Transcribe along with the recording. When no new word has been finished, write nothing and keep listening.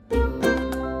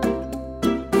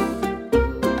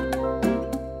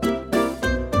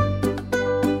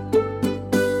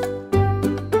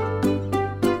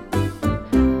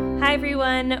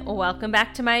everyone. Welcome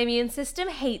back to My Immune System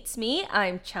Hates Me.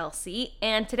 I'm Chelsea,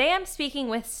 and today I'm speaking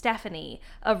with Stephanie,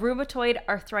 a rheumatoid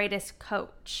arthritis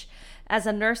coach. As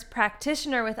a nurse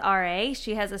practitioner with RA,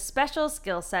 she has a special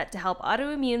skill set to help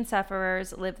autoimmune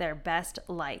sufferers live their best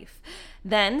life.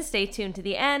 Then stay tuned to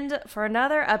the end for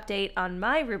another update on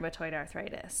my rheumatoid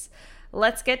arthritis.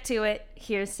 Let's get to it.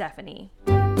 Here's Stephanie.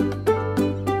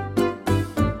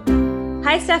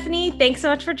 Hi, Stephanie. Thanks so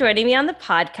much for joining me on the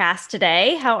podcast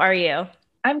today. How are you?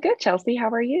 I'm good, Chelsea. How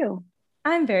are you?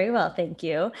 I'm very well, thank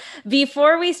you.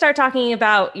 Before we start talking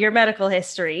about your medical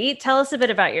history, tell us a bit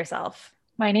about yourself.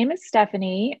 My name is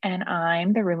Stephanie, and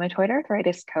I'm the rheumatoid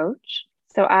arthritis coach.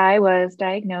 So I was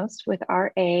diagnosed with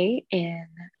RA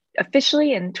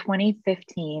officially in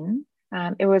 2015.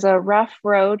 It was a rough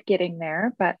road getting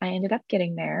there, but I ended up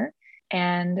getting there.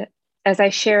 And as I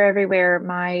share everywhere,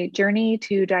 my journey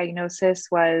to diagnosis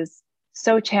was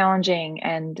so challenging.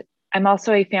 And I'm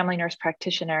also a family nurse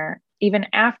practitioner. Even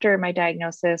after my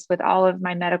diagnosis, with all of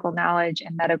my medical knowledge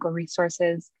and medical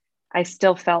resources, I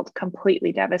still felt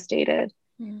completely devastated.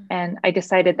 And I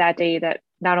decided that day that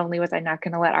not only was I not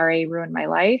going to let RA ruin my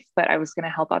life, but I was going to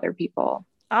help other people.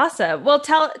 Awesome. Well,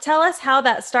 tell us how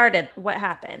that started. What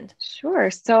happened?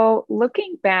 Sure. So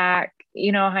looking back,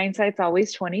 hindsight's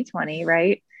always 2020,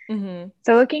 right? Mm-hmm.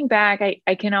 So looking back,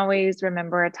 I can always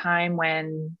remember a time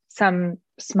when some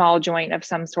small joint of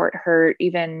some sort hurt,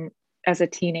 even as a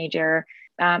teenager.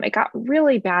 It got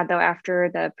really bad though after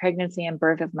the pregnancy and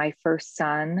birth of my first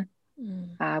son.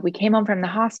 We came home from the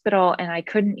hospital and I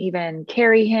couldn't even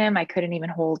carry him. I couldn't even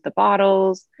hold the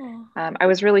bottles. I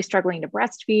was really struggling to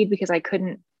breastfeed because I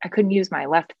couldn't use my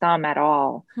left thumb at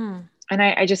all. And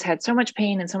I just had so much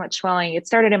pain and so much swelling. It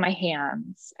started in my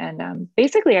hands. And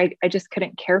basically, I just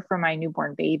couldn't care for my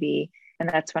newborn baby. And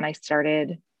that's when I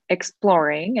started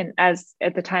exploring. And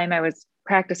at the time, I was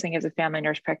practicing as a family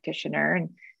nurse practitioner,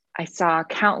 and I saw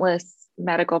countless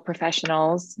medical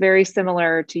professionals, very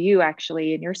similar to you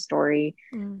actually in your story.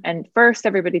 And first,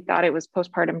 everybody thought it was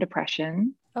postpartum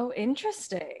depression. Oh,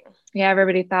 interesting. Yeah,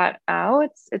 everybody thought, oh,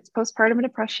 it's postpartum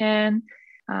depression.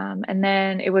 And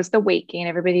then it was the weight gain.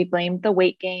 Everybody blamed the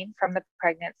weight gain from the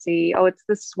pregnancy. Oh, it's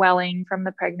the swelling from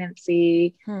the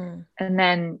pregnancy. And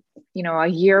then, a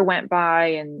year went by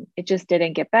and it just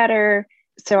didn't get better.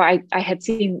 So I had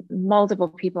seen multiple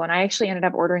people and I actually ended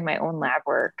up ordering my own lab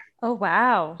work. Oh,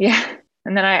 wow. Yeah.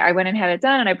 And then I went and had it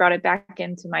done and I brought it back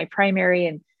into my primary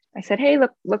and I said, hey,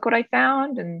 look what I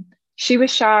found. And she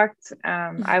was shocked.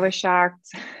 I was shocked.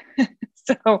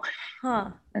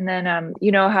 And then,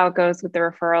 you know how it goes with the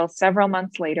referral. Several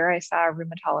months later, I saw a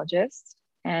rheumatologist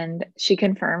and she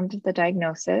confirmed the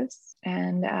diagnosis.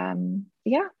 And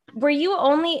yeah. Were you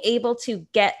only able to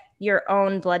get your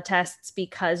own blood tests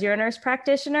because you're a nurse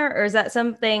practitioner, or is that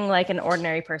something like an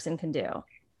ordinary person can do?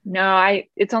 No,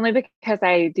 it's only because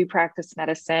I do practice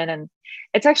medicine and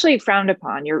it's actually frowned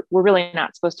upon. We're really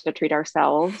not supposed to treat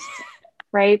ourselves.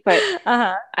 Right. But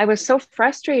I was so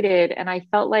frustrated and I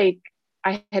felt like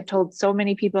I had told so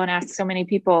many people and asked so many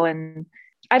people, and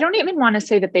I don't even want to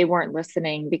say that they weren't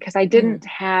listening because I didn't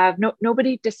have,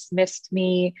 nobody dismissed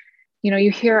me.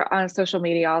 You hear on social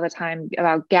media all the time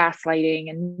about gaslighting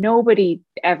and nobody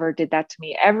ever did that to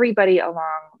me. Everybody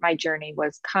along my journey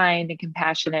was kind and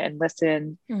compassionate and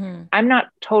listened. I'm not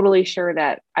totally sure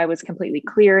that I was completely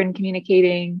clear in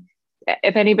communicating.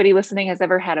 If anybody listening has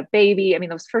ever had a baby, I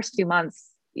mean, those first few months,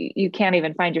 you can't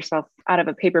even find yourself out of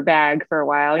a paper bag for a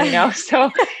while, so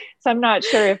I'm not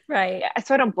sure if, right.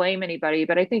 So I don't blame anybody,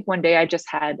 but I think one day I just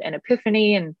had an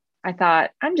epiphany and I thought,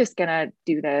 I'm just going to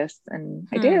do this. And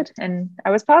I did. And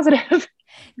I was positive.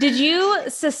 Did you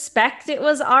suspect it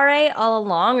was RA all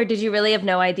along, or did you really have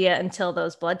no idea until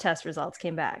those blood test results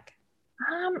came back?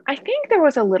 I think there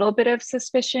was a little bit of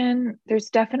suspicion. There's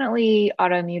definitely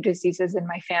autoimmune diseases in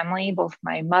my family. Both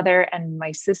my mother and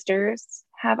my sisters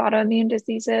have autoimmune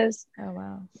diseases. Oh,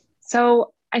 wow.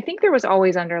 So I think there was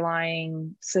always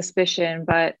underlying suspicion,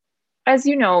 but as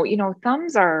you know,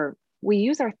 we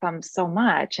use our thumbs so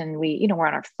much and we're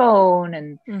on our phone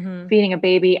and feeding a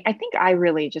baby. I think I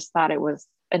really just thought it was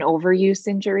an overuse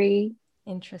injury.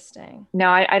 Interesting. No,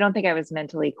 I don't think I was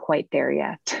mentally quite there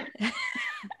yet.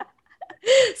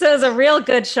 So it was a real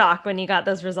good shock when you got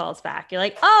those results back. You're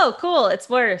like, oh, cool. It's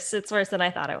worse. It's worse than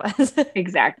I thought it was.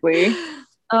 Exactly.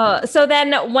 So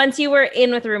then once you were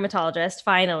in with a rheumatologist,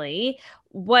 finally,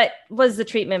 what was the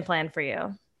treatment plan for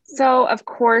you? So of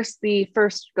course, the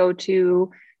first go-to,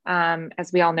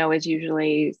 as we all know, is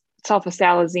usually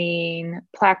sulfasalazine,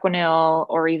 Plaquenil,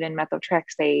 or even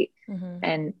methotrexate.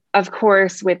 And of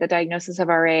course, with the diagnosis of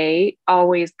RA,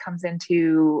 always comes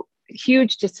into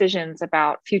huge decisions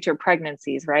about future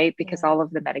pregnancies, right? Because Yeah. a lot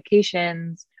of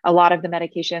the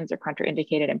medications are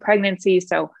contraindicated in pregnancy.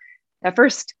 So the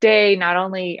first day, not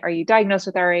only are you diagnosed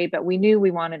with RA, but we knew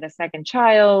we wanted a second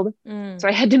child. Mm. So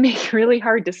I had to make really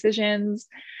hard decisions.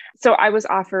 So I was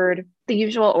offered the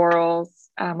usual orals,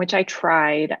 which I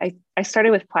tried. I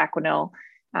started with Plaquenil,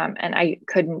 and I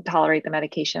couldn't tolerate the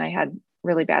medication. I had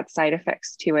really bad side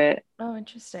effects to it. Oh,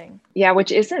 interesting. Yeah,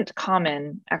 which isn't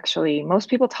common, actually. Most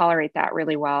people tolerate that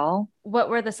really well. What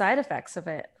were the side effects of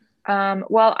it?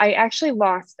 Well, I actually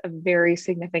lost a very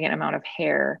significant amount of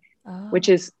hair, which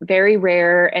Oh. is very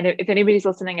rare. And if anybody's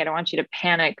listening, I don't want you to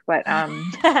panic, but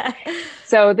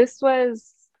so this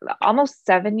was almost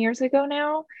 7 years ago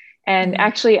now. And Mhm.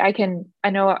 actually, I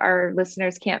know our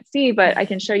listeners can't see, but I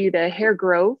can show you the hair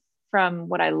growth from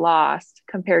what I lost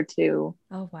compared to,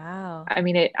 Oh, wow. I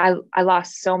mean, I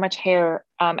lost so much hair.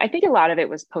 I think a lot of it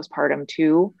was postpartum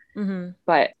too, Mm-hmm.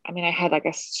 but I mean, I had like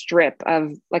a strip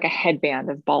of like a headband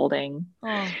of balding.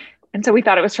 Oh. And so we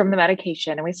thought it was from the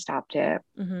medication and we stopped it.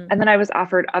 Mm-hmm. And then I was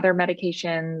offered other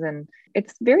medications, and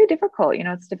it's very difficult.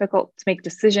 It's difficult to make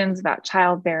decisions about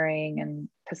childbearing and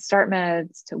to start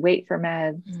meds, to wait for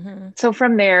meds. Mm-hmm. So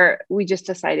from there, we just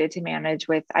decided to manage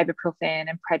with ibuprofen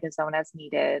and prednisone as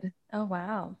needed Oh,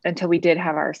 wow. until we did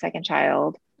have our second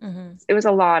child. Mm-hmm. It was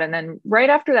a lot. And then right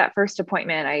after that first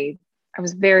appointment, I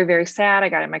was very, very sad. I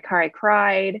got in my car, I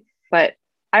cried, but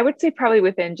I would say probably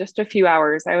within just a few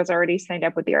hours, I was already signed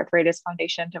up with the Arthritis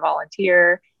Foundation to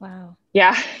volunteer. Wow.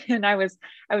 Yeah. And I was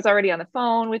already on the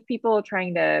phone with people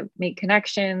trying to make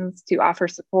connections to offer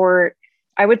support.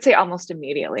 I would say almost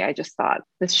immediately. I just thought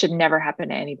this should never happen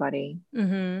to anybody.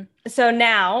 Mm-hmm. So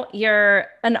now you're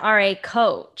an RA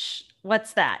coach.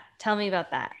 What's that? Tell me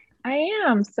about that. I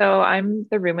am. So I'm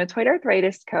the rheumatoid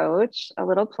arthritis coach, a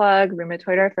little plug,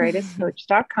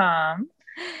 rheumatoidarthritiscoach.com.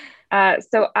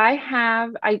 So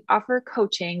I offer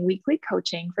coaching, weekly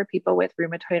coaching for people with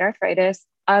rheumatoid arthritis,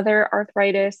 other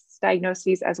arthritis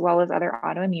diagnoses, as well as other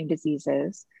autoimmune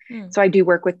diseases. Mm. So I do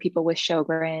work with people with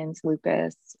Sjogren's,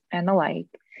 lupus, and the like.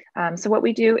 So what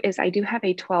we do is I do have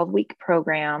a 12-week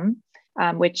program,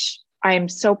 which I am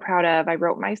so proud of. I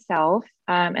wrote myself,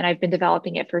 and I've been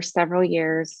developing it for several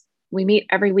years. We meet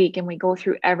every week and we go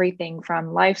through everything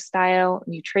from lifestyle,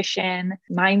 nutrition,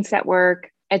 mindset work,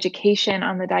 education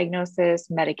on the diagnosis,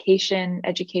 medication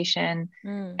education.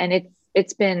 Mm. And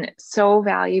it's been so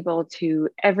valuable to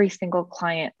every single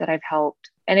client that I've helped.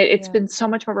 And it's Yeah. been so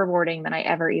much more rewarding than I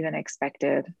ever even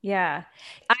expected. Yeah.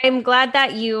 I'm glad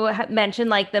that you mentioned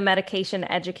like the medication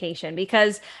education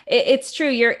because it's true.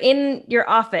 You're in your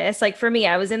office. Like for me,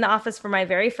 I was in the office for my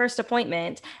very first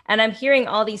appointment and I'm hearing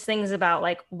all these things about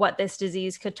like what this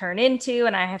disease could turn into.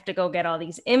 And I have to go get all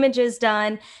these images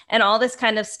done and all this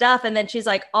kind of stuff. And then she's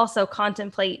like, also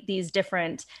contemplate these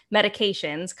different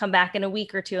medications, come back in a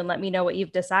week or two and let me know what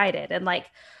you've decided. And like,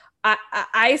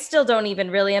 I still don't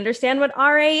even really understand what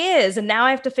RA is. And now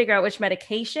I have to figure out which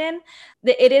medication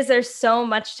it is. There's so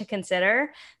much to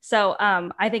consider. So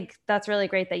I think that's really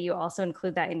great that you also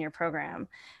include that in your program.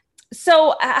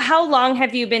 So how long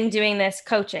have you been doing this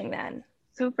coaching then?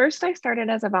 So first I started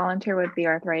as a volunteer with the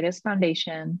Arthritis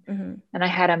Foundation, Mm-hmm. and I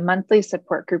had a monthly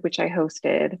support group, which I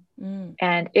hosted. Mm.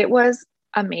 And it was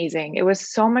amazing. It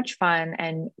was so much fun.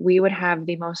 And we would have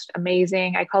the most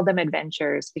amazing, I called them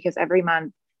adventures, because every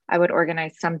month I would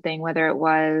organize something, whether it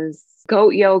was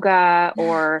goat yoga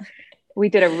or we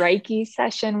did a Reiki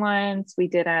session once. We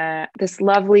did this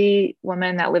lovely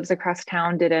woman that lives across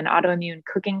town did an autoimmune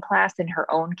cooking class in her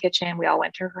own kitchen. We all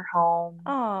went to her home.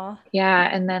 Oh, Yeah.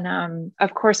 And then,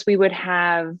 of course, we would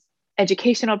have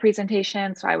educational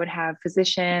presentations. So I would have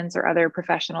physicians or other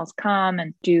professionals come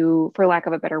and do, for lack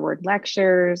of a better word,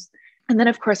 lectures. And then,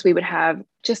 of course, we would have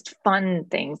just fun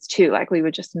things too. Like we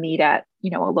would just meet at,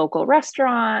 a local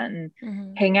restaurant and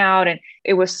mm-hmm. hang out. And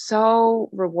it was so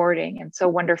rewarding and so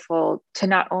wonderful to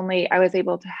not only, I was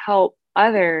able to help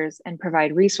others and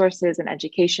provide resources and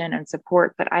education and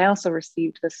support, but I also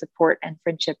received the support and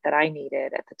friendship that I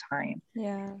needed at the time.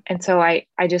 Yeah. And so I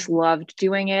just loved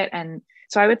doing it. And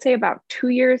so I would say about 2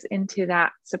 years into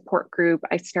that support group,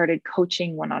 I started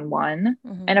coaching one-on-one.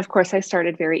 Mm-hmm. And of course, I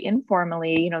started very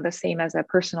informally, the same as a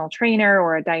personal trainer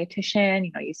or a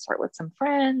dietitian. You start with some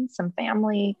friends, some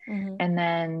family. Mm-hmm. And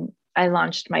then I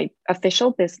launched my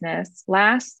official business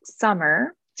last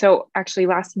summer. So actually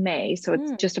last May. So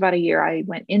it's just about a year. I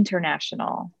went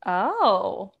international.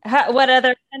 Oh, what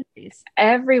other countries?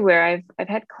 Everywhere. I've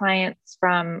had clients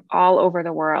from all over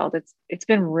the world. It's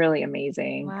been really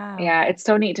amazing. Wow. Yeah, it's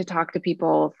so neat to talk to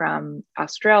people from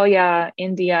Australia,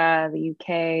 India, the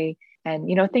UK,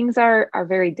 and things are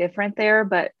very different there,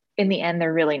 but in the end,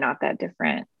 they're really not that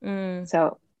different. Mm.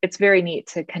 So it's very neat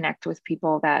to connect with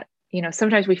people that,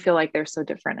 sometimes we feel like they're so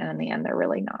different and in the end, they're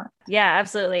really not. Yeah,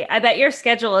 absolutely. I bet your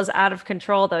schedule is out of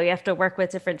control though. You have to work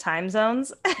with different time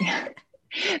zones. Yeah.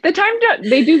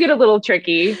 They do get a little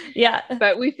tricky, Yeah.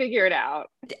 but we figure it out.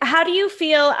 How do you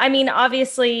feel? I mean,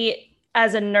 obviously,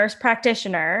 as a nurse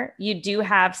practitioner, you do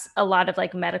have a lot of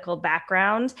like medical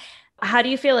background. How do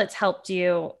you feel it's helped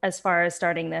you as far as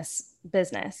starting this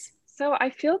business? So I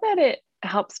feel that it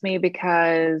helps me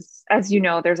because, as you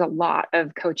know, there's a lot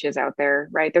of coaches out there,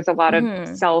 right? There's a lot of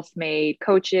Hmm. self-made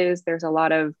coaches. There's a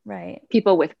lot of Right.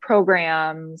 people with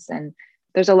programs, and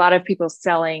there's a lot of people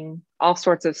selling all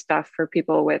sorts of stuff for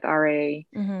people with RA.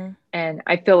 Hmm. And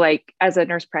I feel like as a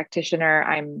nurse practitioner,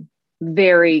 I'm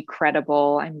very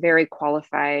credible, I'm very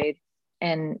qualified.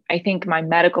 And I think my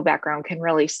medical background can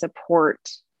really support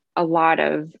a lot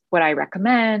of what I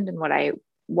recommend and what I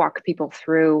walk people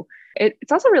through.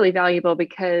 It's also really valuable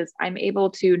because I'm able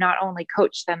to not only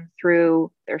coach them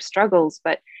through their struggles,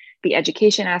 but the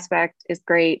education aspect is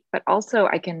great, but also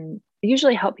I can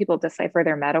usually help people decipher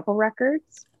their medical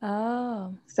records.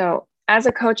 Oh. So, as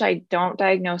a coach, I don't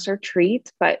diagnose or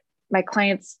treat, but my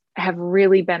clients have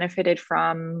really benefited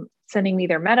from sending me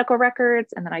their medical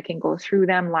records, and then I can go through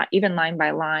them even line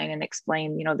by line and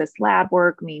explain, this lab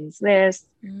work means this,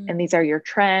 and Mm. these are your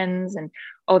trends, and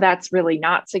oh, that's really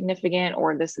not significant,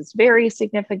 or this is very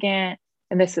significant,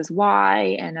 and this is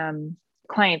why. And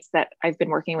clients that I've been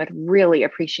working with really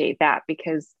appreciate that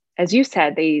because, as you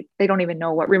said, they don't even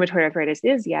know what rheumatoid arthritis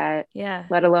is yet, Yeah.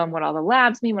 let alone what all the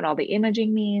labs mean, what all the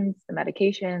imaging means, the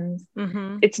medications.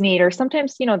 Hmm. It's neat. Or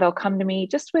sometimes, they'll come to me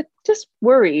with just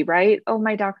worry, right? Oh,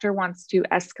 my doctor wants to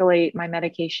escalate my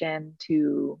medication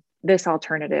to this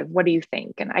alternative. What do you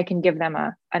think? And I can give them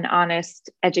an honest,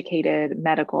 educated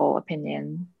medical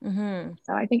opinion. Hmm.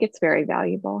 So I think it's very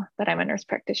valuable that I'm a nurse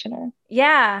practitioner.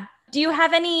 Yeah. Do you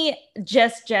have any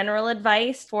just general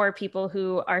advice for people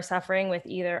who are suffering with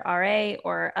either RA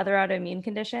or other autoimmune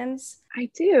conditions? I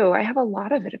do. I have a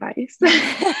lot of advice.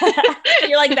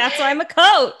 You're like, that's why I'm a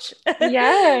coach.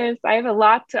 Yes, I have a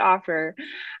lot to offer.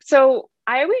 So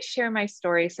I always share my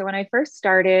story. So when I first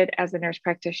started as a nurse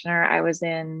practitioner, I was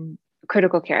in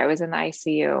critical care. I was in the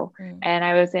ICU Mm. and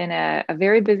I was in a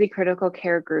very busy critical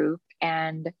care group.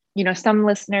 And, some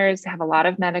listeners have a lot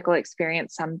of medical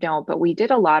experience, some don't, but we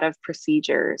did a lot of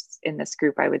procedures in this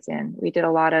group I was in. We did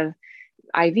a lot of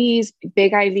IVs,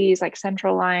 big IVs like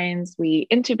central lines. We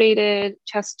intubated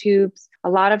chest tubes, a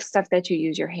lot of stuff that you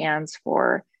use your hands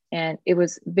for. And it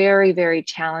was very, very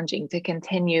challenging to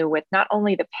continue with not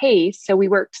only the pace. So we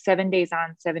worked 7 days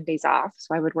on, 7 days off.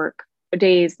 So I would work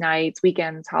days, nights,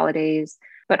 weekends, holidays,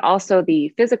 but also the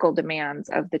physical demands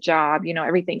of the job.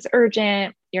 Everything's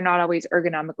urgent. You're not always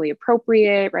ergonomically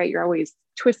appropriate, right? You're always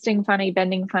twisting funny,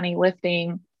 bending funny,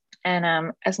 lifting.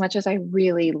 And as much as I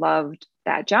really loved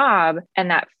that job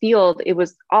and that field, it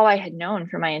was all I had known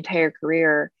for my entire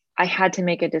career. I had to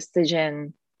make a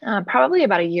decision probably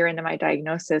about a year into my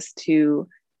diagnosis to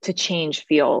change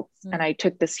fields. And I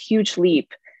took this huge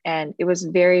leap and it was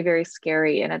very, very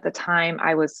scary. And at the time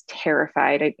I was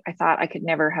terrified. I thought I could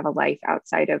never have a life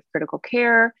outside of critical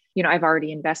care. I've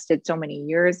already invested so many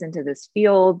years into this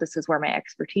field. This is where my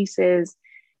expertise is.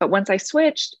 But once I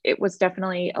switched, it was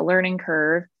definitely a learning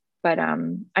curve. But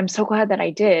I'm so glad that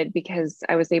I did because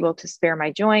I was able to spare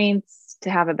my joints, to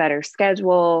have a better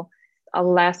schedule, a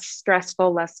less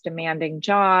stressful, less demanding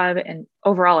job. And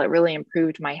overall, it really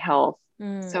improved my health.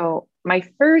 Mm. So my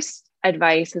first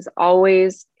advice is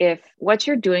always, if what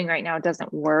you're doing right now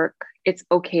doesn't work, it's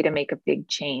okay to make a big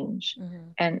change. Mm-hmm.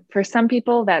 And for some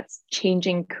people, that's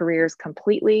changing careers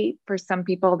completely. For some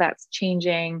people, that's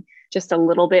changing just a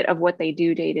little bit of what they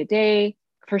do day to day.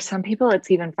 For some people, it's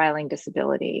even filing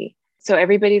disability. So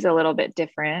everybody's a little bit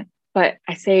different. But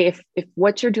I say if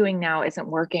what you're doing now isn't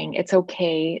working, it's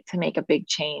okay to make a big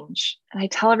change. And I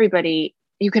tell everybody,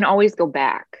 you can always go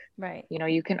back. Right.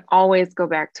 You can always go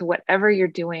back to whatever you're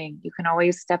doing. You can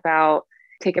always step out,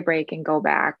 take a break and go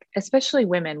back, especially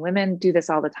women. Women do this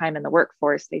all the time in the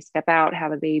workforce. They step out,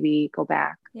 have a baby, go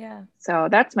back. Yeah. So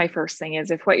that's my first thing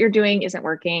is if what you're doing isn't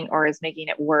working or is making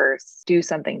it worse, do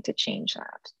something to change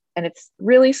that. And it's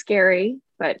really scary,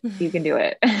 but you can do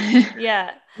it.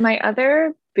 Yeah. My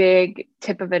other big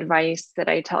tip of advice that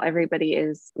I tell everybody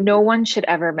is no one should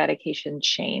ever medication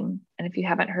shame. And if you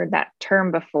haven't heard that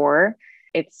term before,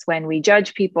 it's when we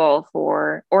judge people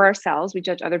or ourselves, we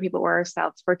judge other people or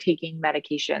ourselves for taking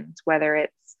medications, whether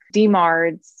it's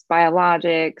DMARDs,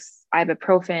 biologics,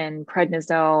 ibuprofen,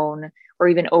 prednisone, or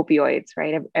even opioids,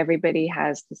 right? Everybody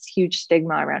has this huge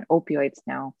stigma around opioids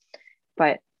now.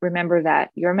 But remember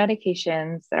that your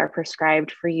medications that are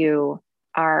prescribed for you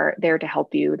are there to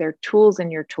help you. They're tools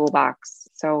in your toolbox.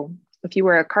 So if you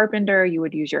were a carpenter, you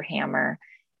would use your hammer.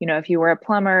 If you were a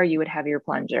plumber, you would have your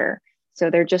plunger. So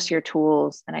they're just your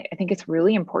tools. And I think it's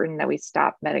really important that we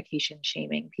stop medication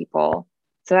shaming people.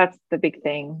 So that's the big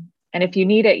thing. And if you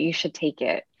need it, you should take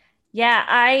it. Yeah,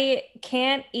 I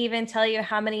can't even tell you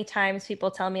how many times people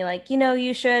tell me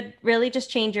you should really just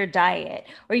change your diet,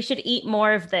 or you should eat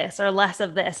more of this or less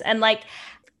of this. And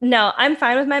no, I'm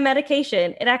fine with my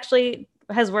medication. It actually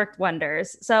has worked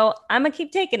wonders. So I'm gonna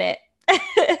keep taking it.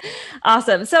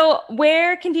 Awesome. So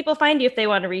where can people find you if they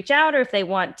want to reach out or if they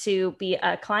want to be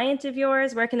a client of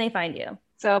yours? Where can they find you?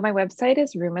 So my website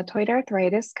is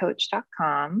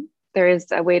rheumatoidarthritiscoach.com. There is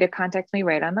a way to contact me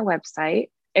right on the website.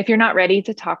 If you're not ready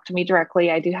to talk to me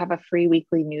directly, I do have a free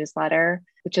weekly newsletter,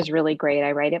 which is really great.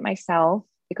 I write it myself.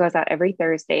 It goes out every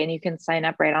Thursday, and you can sign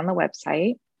up right on the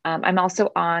website. I'm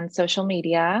also on social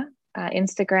media.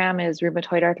 Instagram is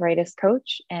Rheumatoid Arthritis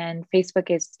Coach, and Facebook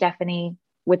is Stephanie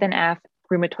with an F.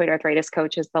 Rheumatoid Arthritis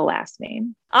Coach is the last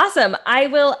name. Awesome. I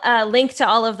will link to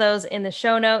all of those in the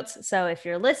show notes. So if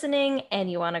you're listening and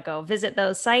you want to go visit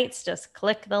those sites, just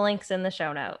click the links in the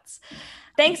show notes.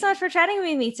 Thanks so much for chatting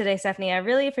with me today, Stephanie. I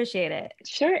really appreciate it.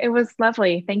 Sure. It was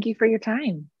lovely. Thank you for your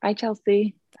time. Bye,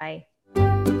 Chelsea. Bye.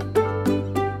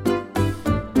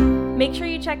 Make sure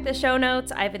you check the show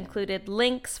notes. I've included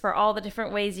links for all the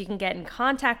different ways you can get in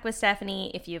contact with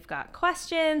Stephanie if you've got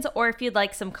questions or if you'd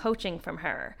like some coaching from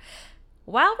her.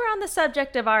 While we're on the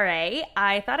subject of RA,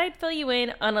 I thought I'd fill you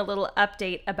in on a little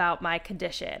update about my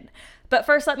condition. But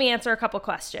first, let me answer a couple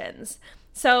questions.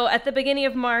 So at the beginning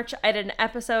of March, I did an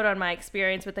episode on my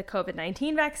experience with the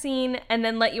COVID-19 vaccine and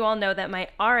then let you all know that my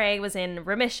RA was in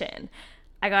remission.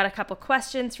 I got a couple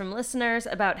questions from listeners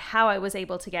about how I was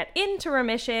able to get into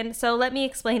remission, so let me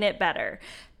explain it better.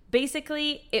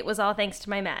 Basically, it was all thanks to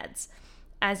my meds.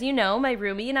 As you know, my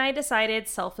roomie and I decided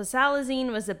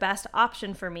sulfasalazine was the best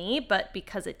option for me, but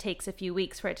because it takes a few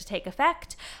weeks for it to take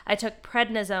effect, I took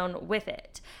prednisone with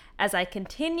it. As I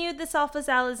continued the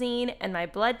sulfasalazine and my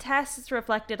blood tests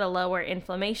reflected a lower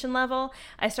inflammation level,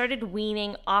 I started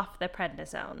weaning off the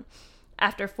prednisone.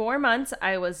 After 4 months,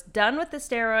 I was done with the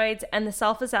steroids and the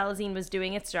sulfasalazine was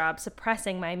doing its job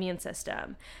suppressing my immune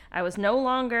system. I was no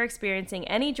longer experiencing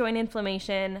any joint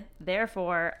inflammation,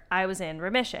 therefore, I was in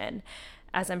remission.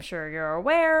 As I'm sure you're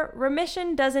aware,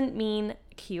 remission doesn't mean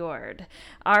cured.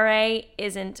 RA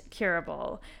isn't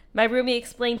curable. My roomie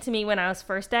explained to me when I was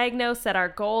first diagnosed that our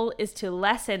goal is to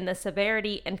lessen the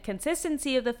severity and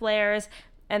consistency of the flares,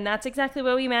 and that's exactly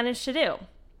what we managed to do.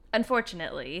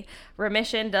 Unfortunately,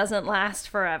 remission doesn't last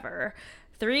forever.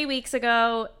 3 weeks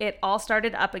ago, it all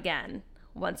started up again.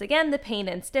 Once again, the pain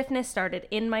and stiffness started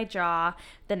in my jaw.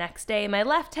 The next day, my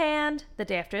left hand. The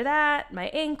day after that, my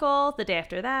ankle. The day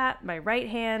after that, my right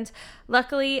hand.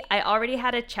 Luckily, I already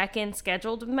had a check-in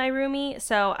scheduled with my roomie,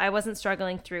 so I wasn't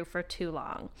struggling through for too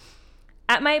long.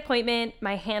 At my appointment,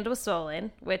 my hand was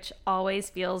swollen, which always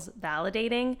feels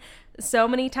validating. So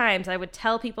many times I would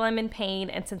tell people I'm in pain,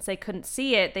 and since they couldn't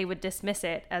see it, they would dismiss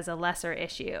it as a lesser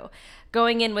issue.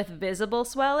 Going in with visible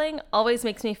swelling always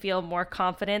makes me feel more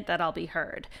confident that I'll be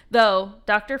heard, though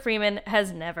Dr. Freeman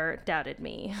has never doubted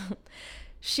me.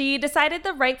 She decided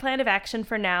the right plan of action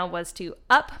for now was to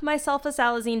up my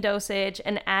sulfasalazine dosage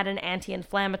and add an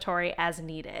anti-inflammatory as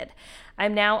needed.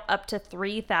 I'm now up to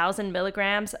 3,000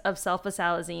 milligrams of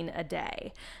sulfasalazine a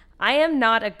day. I am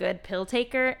not a good pill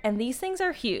taker, and these things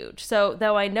are huge, so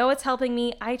though I know it's helping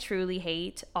me, I truly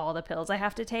hate all the pills I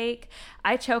have to take.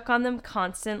 I choke on them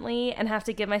constantly and have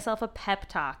to give myself a pep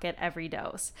talk at every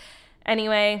dose.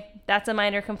 Anyway, that's a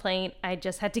minor complaint. I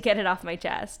just had to get it off my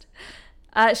chest.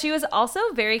 She was also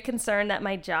very concerned that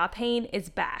my jaw pain is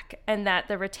back and that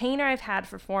the retainer I've had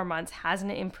for 4 months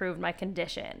hasn't improved my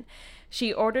condition.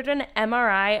 She ordered an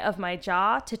MRI of my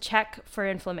jaw to check for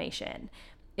inflammation.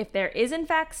 If there is in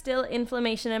fact still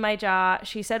inflammation in my jaw,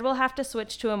 she said we'll have to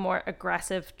switch to a more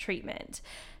aggressive treatment.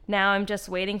 Now I'm just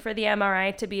waiting for the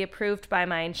MRI to be approved by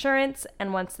my insurance,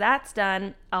 and once that's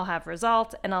done, I'll have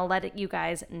results and I'll let you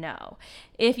guys know.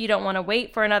 If you don't want to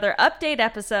wait for another update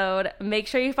episode, make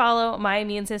sure you follow My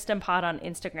Immune System Pod on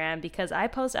Instagram because I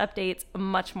post updates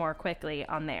much more quickly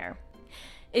on there.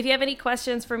 If you have any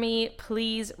questions for me,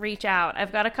 please reach out.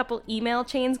 I've got a couple email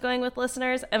chains going with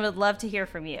listeners and would love to hear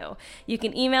from you. You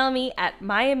can email me at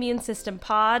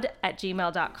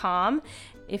myimmunesystempod@gmail.com.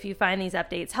 If you find these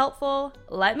updates helpful,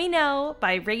 let me know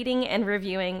by rating and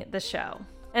reviewing the show.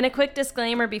 And a quick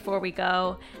disclaimer before we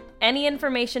go. Any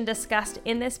information discussed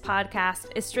in this podcast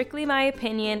is strictly my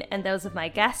opinion and those of my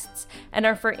guests and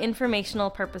are for informational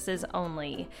purposes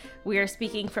only. We are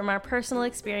speaking from our personal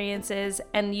experiences,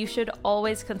 and you should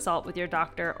always consult with your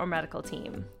doctor or medical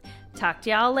team. Talk to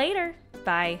y'all later.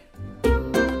 Bye.